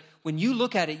Jesus, but when you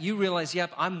look at it, you realize,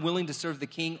 yep, I'm willing to serve the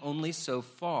King only so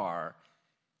far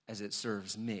as it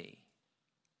serves me.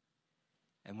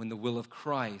 And when the will of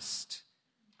Christ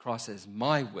crosses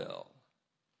my will,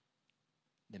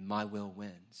 then my will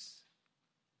wins.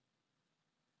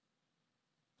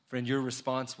 Friend, your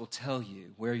response will tell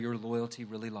you where your loyalty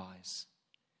really lies.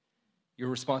 Your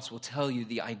response will tell you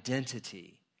the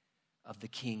identity of the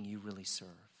King you really serve.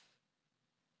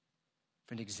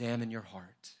 Friend, examine your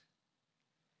heart.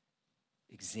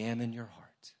 Examine your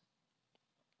heart.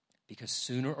 Because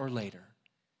sooner or later,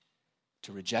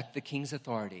 to reject the King's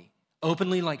authority,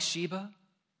 openly like Sheba,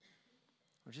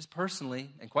 or just personally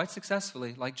and quite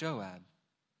successfully like Joab,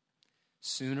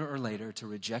 sooner or later to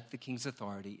reject the King's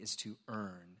authority is to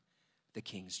earn the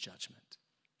King's judgment.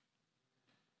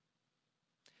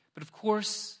 But of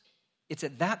course, it's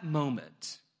at that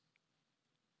moment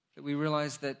that we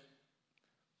realize that,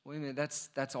 wait a minute,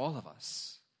 that's all of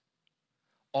us.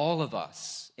 All of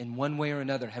us, in one way or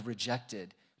another, have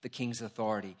rejected the King's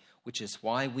authority, which is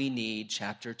why we need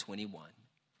chapter 21,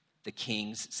 the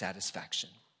King's satisfaction.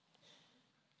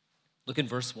 Look in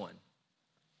verse 1.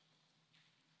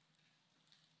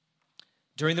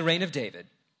 During the reign of David,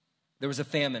 there was a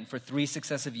famine for 3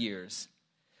 successive years.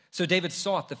 So David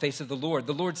sought the face of the Lord.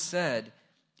 The Lord said,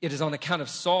 "It is on account of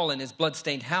Saul and his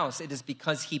blood-stained house. It is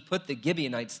because he put the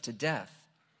Gibeonites to death."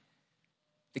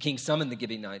 The king summoned the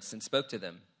Gibeonites and spoke to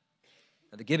them.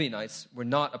 Now, the Gibeonites were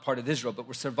not a part of Israel, but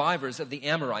were survivors of the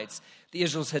Amorites. The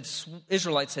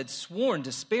Israelites had sworn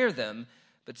to spare them,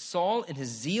 but Saul, in his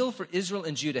zeal for Israel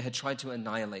and Judah, had tried to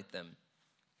annihilate them.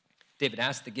 David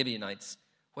asked the Gibeonites,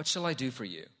 "What shall I do for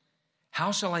you?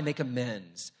 How shall I make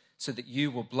amends so that you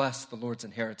will bless the Lord's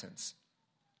inheritance?"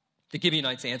 The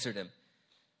Gibeonites answered him,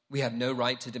 "We have no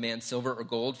right to demand silver or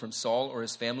gold from Saul or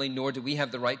his family, nor do we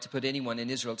have the right to put anyone in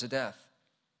Israel to death."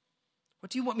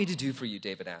 "What do you want me to do for you?"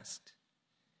 David asked.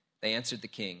 They answered the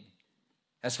king,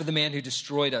 "As for the man who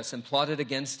destroyed us and plotted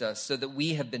against us so that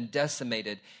we have been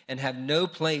decimated and have no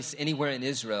place anywhere in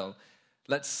Israel,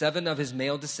 let 7 of his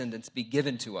male descendants be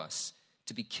given to us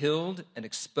to be killed and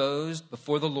exposed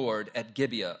before the Lord at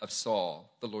Gibeah of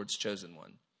Saul, the Lord's chosen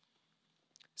one."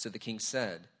 So the king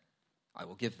said, "I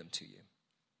will give them to you."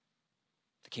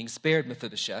 The king spared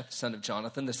Mephibosheth, son of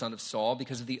Jonathan, the son of Saul,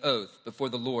 because of the oath before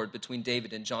the Lord between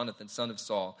David and Jonathan, son of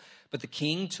Saul. But the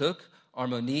king took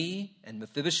Armoni and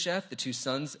Mephibosheth, the 2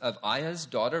 sons of Aiah's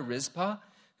daughter Rizpah,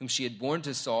 whom she had borne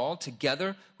to Saul,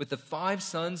 together with the 5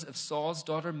 sons of Saul's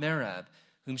daughter Merab,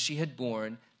 whom she had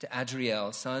borne to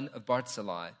Adriel, son of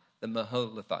Barzillai, the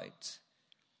Meholathite.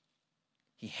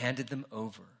 He handed them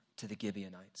over to the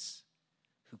Gibeonites,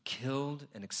 who killed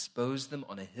and exposed them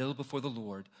on a hill before the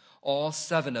Lord. All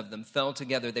 7 of them fell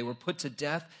together. They were put to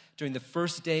death during the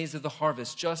first days of the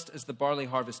harvest, just as the barley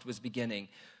harvest was beginning.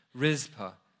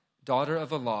 Rizpah, daughter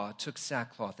of Elah, took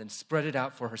sackcloth and spread it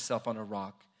out for herself on a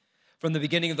rock. From the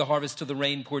beginning of the harvest till the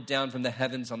rain poured down from the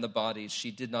heavens on the bodies, she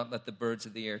did not let the birds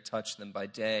of the air touch them by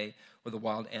day or the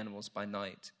wild animals by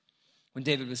night. When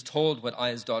David was told what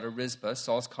Aiah's daughter Rizpah,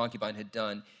 Saul's concubine, had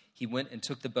done, he went and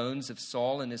took the bones of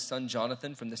Saul and his son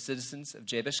Jonathan from the citizens of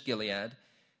Jabesh Gilead.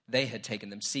 They had taken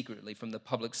them secretly from the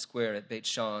public square at Beit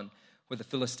Shan, where the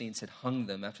Philistines had hung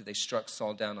them after they struck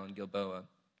Saul down on Gilboa.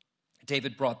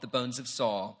 David brought the bones of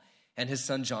Saul and his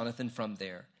son Jonathan from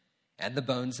there, and the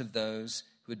bones of those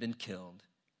who had been killed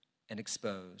and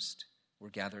exposed were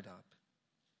gathered up.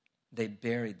 They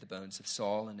buried the bones of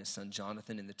Saul and his son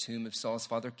Jonathan in the tomb of Saul's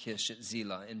father Kish at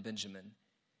Zelah in Benjamin,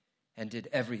 and did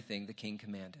everything the king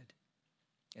commanded.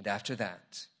 And after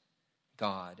that,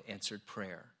 God answered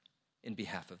prayer in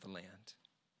behalf of the land.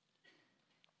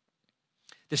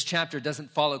 This chapter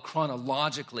doesn't follow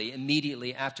chronologically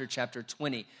immediately after chapter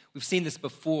 20. We've seen this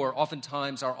before.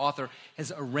 Oftentimes, our author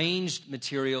has arranged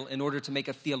material in order to make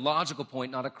a theological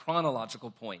point, not a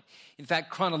chronological point. In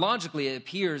fact, chronologically, it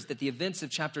appears that the events of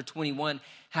chapter 21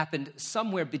 happened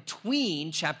somewhere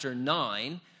between chapter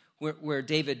 9, where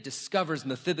David discovers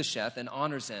Mephibosheth and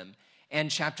honors him, and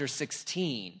chapter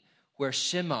 16, where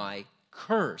Shimei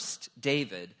cursed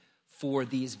David for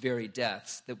these very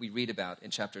deaths that we read about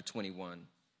in chapter 21.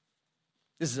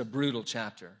 This is a brutal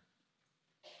chapter,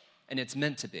 and it's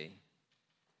meant to be,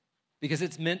 because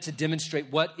it's meant to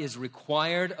demonstrate what is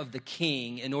required of the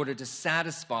king in order to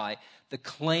satisfy the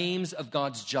claims of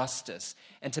God's justice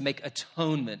and to make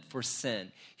atonement for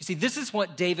sin. You see, this is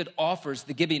what David offers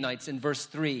the Gibeonites in verse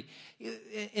 3.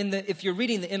 If you're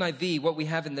reading the NIV, what we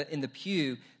have in the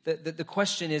pew, the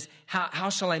question is, how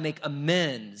shall I make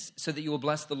amends so that you will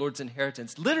bless the Lord's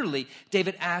inheritance? Literally,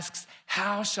 David asks,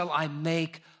 how shall I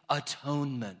make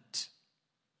atonement?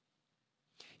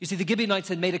 You see, the Gibeonites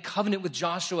had made a covenant with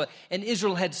Joshua, and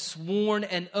Israel had sworn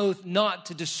an oath not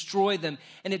to destroy them.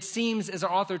 And it seems, as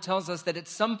our author tells us, that at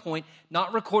some point,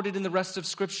 not recorded in the rest of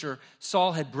Scripture,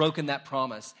 Saul had broken that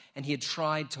promise, and he had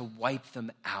tried to wipe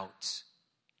them out.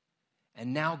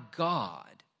 And now God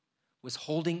was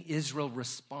holding Israel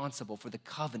responsible for the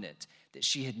covenant that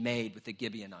she had made with the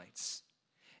Gibeonites.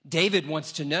 David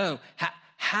wants to know,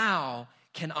 how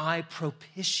can I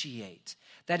propitiate?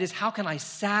 That is, how can I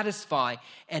satisfy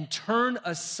and turn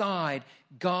aside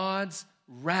God's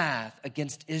wrath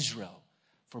against Israel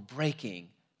for breaking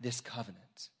this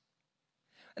covenant?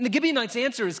 And the Gibeonites'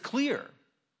 answer is clear.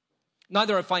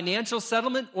 Neither a financial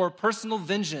settlement or personal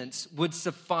vengeance would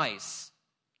suffice.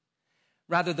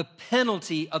 Rather, the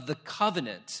penalty of the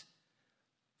covenant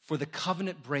for the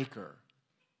covenant breaker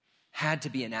had to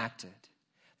be enacted.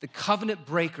 The covenant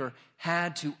breaker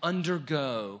had to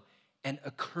undergo an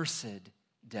accursed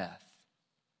death.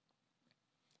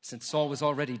 Since Saul was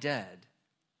already dead,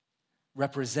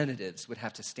 representatives would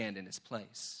have to stand in his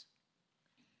place.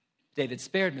 David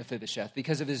spared Mephibosheth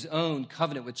because of his own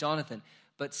covenant with Jonathan,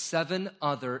 but 7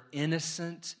 other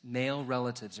innocent male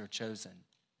relatives are chosen.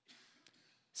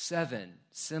 7,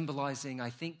 symbolizing, I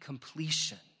think,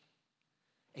 completion,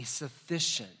 a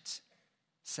sufficient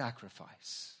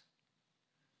sacrifice.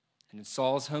 And in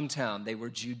Saul's hometown, they were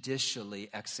judicially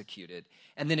executed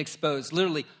and then exposed,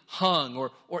 literally hung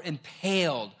or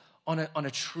impaled on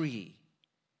a tree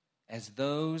as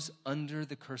those under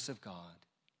the curse of God.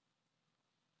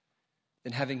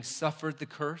 Then, having suffered the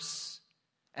curse,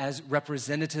 as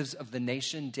representatives of the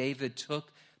nation, David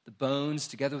took the bones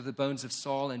together with the bones of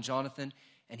Saul and Jonathan,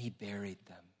 and he buried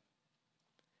them.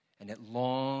 And at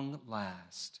long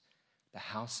last, the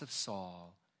house of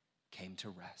Saul came to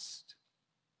rest.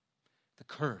 The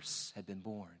curse had been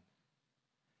borne.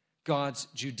 God's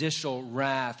judicial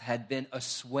wrath had been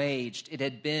assuaged. It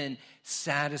had been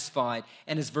satisfied.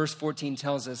 And as verse 14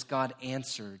 tells us, God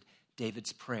answered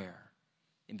David's prayer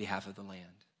in behalf of the land.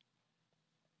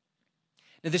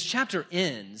 Now, this chapter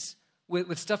ends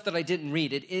with stuff that I didn't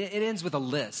read. It ends with a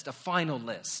list, a final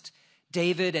list.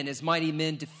 David and his mighty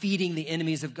men defeating the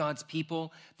enemies of God's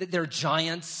people, that they're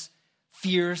giants,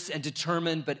 fierce and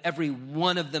determined, but every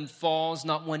one of them falls.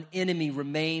 Not one enemy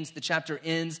remains. The chapter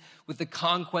ends with the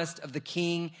conquest of the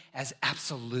king as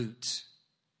absolute.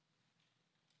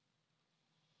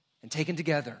 And taken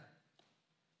together,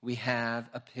 we have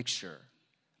a picture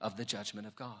of the judgment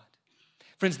of God.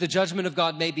 Friends, the judgment of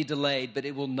God may be delayed, but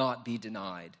it will not be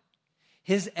denied.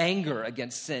 His anger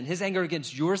against sin, his anger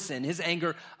against your sin, his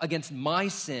anger against my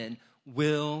sin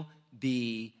will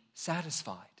be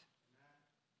satisfied.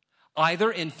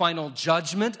 Either in final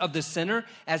judgment of the sinner,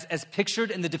 as pictured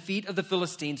in the defeat of the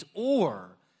Philistines, or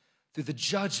through the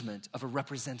judgment of a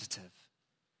representative,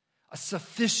 a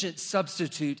sufficient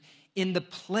substitute in the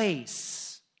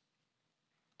place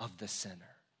of the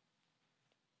sinner.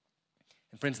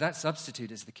 And friends, that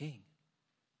substitute is the King,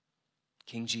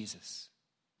 King Jesus.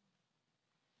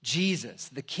 Jesus,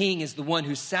 the King, is the one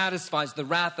who satisfies the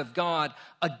wrath of God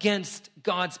against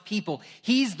God's people.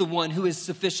 He's the one who is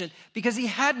sufficient because he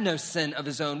had no sin of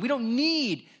his own. We don't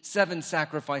need 7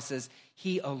 sacrifices.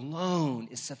 He alone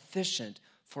is sufficient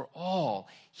for all.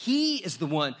 He is the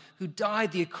one who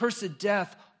died the accursed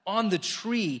death on the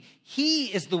tree. He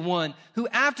is the one who,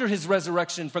 after his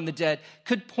resurrection from the dead,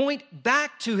 could point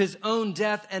back to his own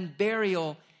death and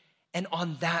burial, and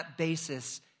on that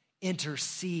basis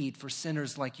intercede for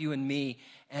sinners like you and me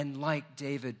and like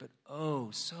David, but oh,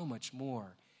 so much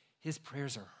more. His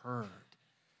prayers are heard.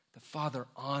 The Father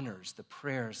honors the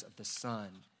prayers of the Son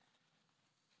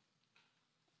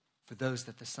for those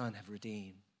that the Son have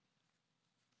redeemed.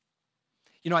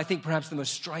 You know, I think perhaps the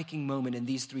most striking moment in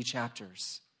these 3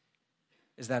 chapters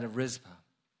is that of Rizpah,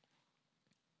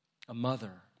 a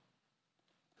mother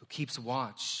who keeps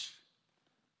watch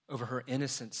over her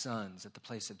innocent sons at the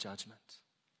place of judgment.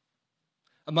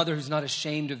 A mother who's not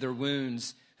ashamed of their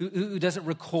wounds, who doesn't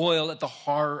recoil at the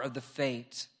horror of the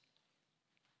fate.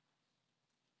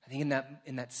 I think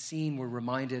in that scene we're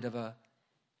reminded of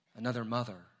another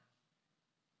mother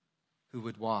who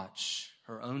would watch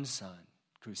her own son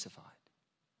crucified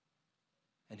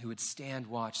and who would stand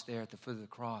watch there at the foot of the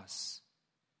cross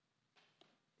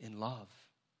in love.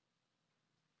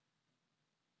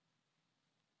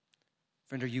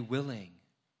 Friend, are you willing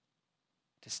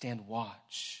to stand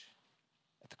watch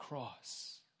at the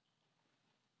cross?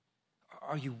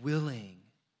 Are you willing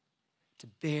to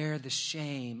bear the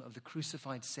shame of the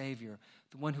crucified Savior,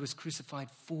 the one who was crucified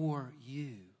for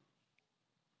you?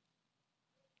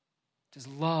 Does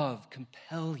love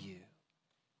compel you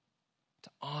to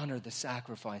honor the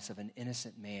sacrifice of an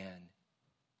innocent man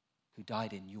who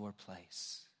died in your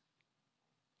place?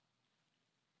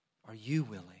 Are you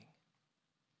willing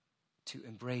to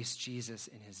embrace Jesus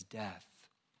in his death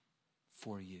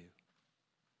for you?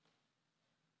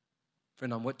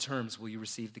 Friend, on what terms will you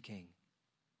receive the King?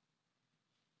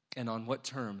 And on what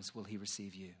terms will he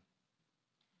receive you?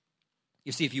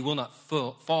 You see, if you will not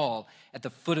fall at the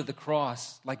foot of the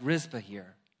cross like Rizpah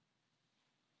here,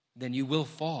 then you will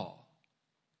fall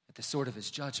at the sword of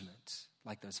his judgment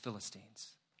like those Philistines.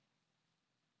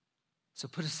 So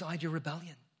put aside your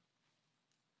rebellion.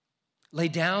 Lay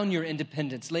down your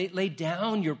independence. Lay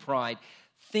down your pride.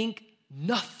 Think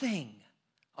nothing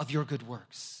of your good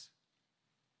works.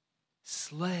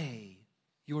 Slay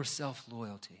your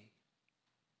self-loyalty.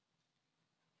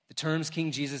 The terms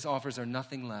King Jesus offers are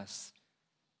nothing less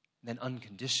than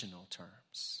unconditional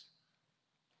terms.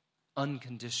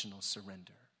 Unconditional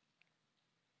surrender.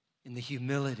 In the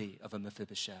humility of a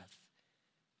Mephibosheth.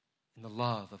 In the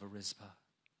love of a Rizpah.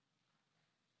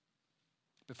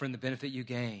 But friend, the benefit you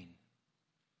gain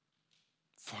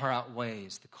far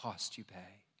outweighs the cost you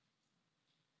pay.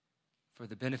 For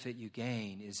the benefit you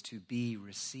gain is to be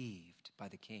received by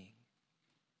the King.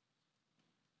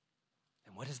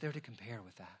 And what is there to compare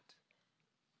with that?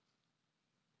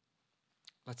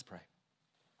 Let's pray.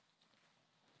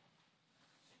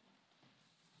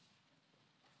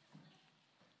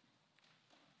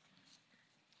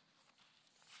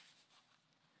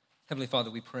 Heavenly Father,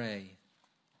 we pray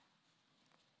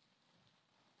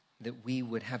that we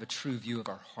would have a true view of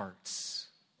our hearts.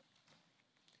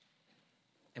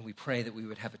 And we pray that we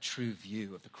would have a true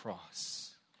view of the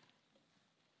cross.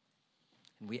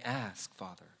 And we ask,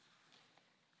 Father,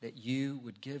 that you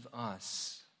would give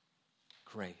us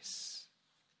grace,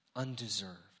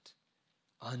 undeserved,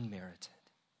 unmerited,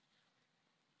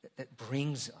 that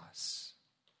brings us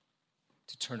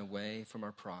to turn away from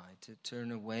our pride, to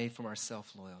turn away from our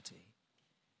self-loyalty,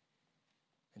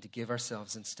 and to give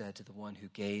ourselves instead to the one who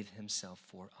gave himself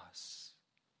for us.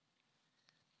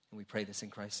 And we pray this in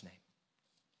Christ's name.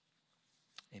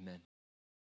 Amen.